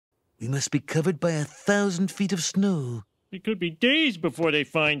We must be covered by 1,000 feet of snow. It could be days before they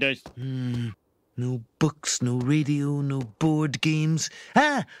find us. No books, no radio, no board games.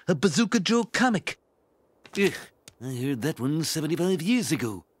 Ah, a Bazooka Joe comic. Ugh, I heard that one 75 years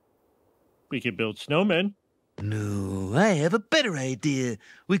ago. We could build snowmen. No, I have a better idea.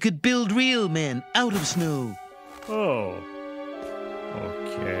 We could build real men out of snow. Oh.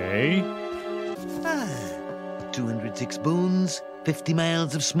 Okay. 206 bones, 50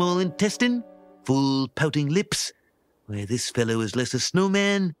 miles of small intestine, full pouting lips. Why, this fellow is less a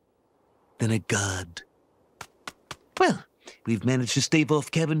snowman than a god. Well, we've managed to stave off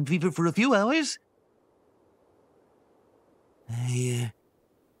cabin fever for a few hours. I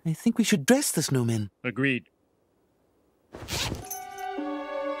think we should dress the snowmen. Agreed.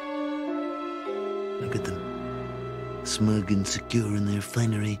 Look at them. Smug and secure in their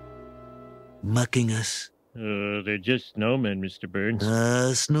finery. Mocking us. They're just snowmen, Mr. Burns.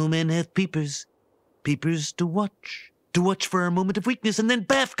 Snowmen have peepers. Peepers to watch. To watch for our moment of weakness, and then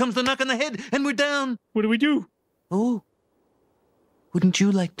baff comes the knock on the head, and we're down. What do we do? Oh. Wouldn't you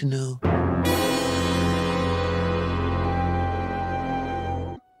like to know?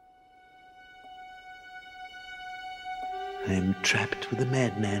 I'm trapped with a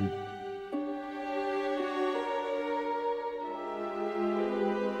madman.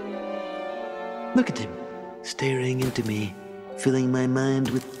 Look at him, staring into me, filling my mind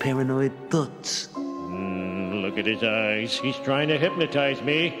with paranoid thoughts. Look at his eyes. He's trying to hypnotize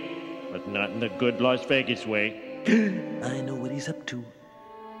me, but not in the good Las Vegas way. I know what he's up to.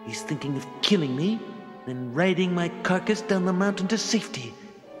 He's thinking of killing me, then riding my carcass down the mountain to safety.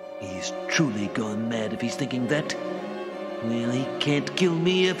 He's truly gone mad if he's thinking that. Well, he can't kill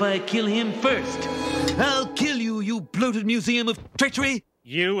me if I kill him first. I'll kill you, you bloated museum of treachery!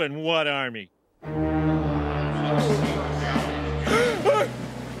 You and what army?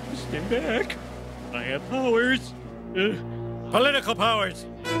 Stand back. I have powers. Political powers.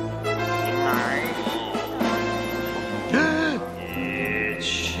 It's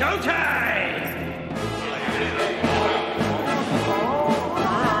showtime!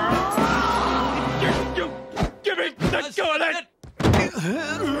 Give me the gun!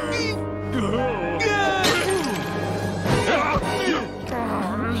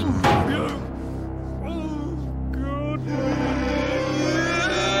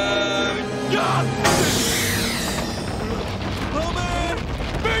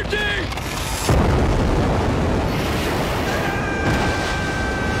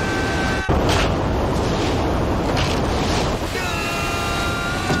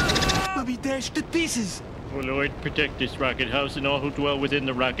 We'll be dashed to pieces. Oh, Lord, protect this rocket house and all who dwell within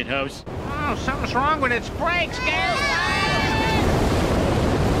the rocket house. Oh, something's wrong with its brakes, Gary.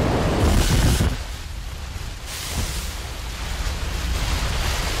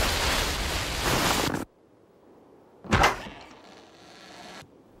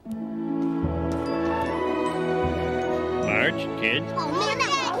 Marge, kids.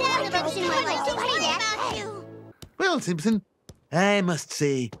 Well, Simpson, I must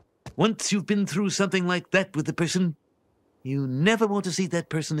say, once you've been through something like that with a person, you never want to see that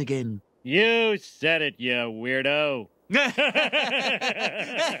person again. You said it, you weirdo.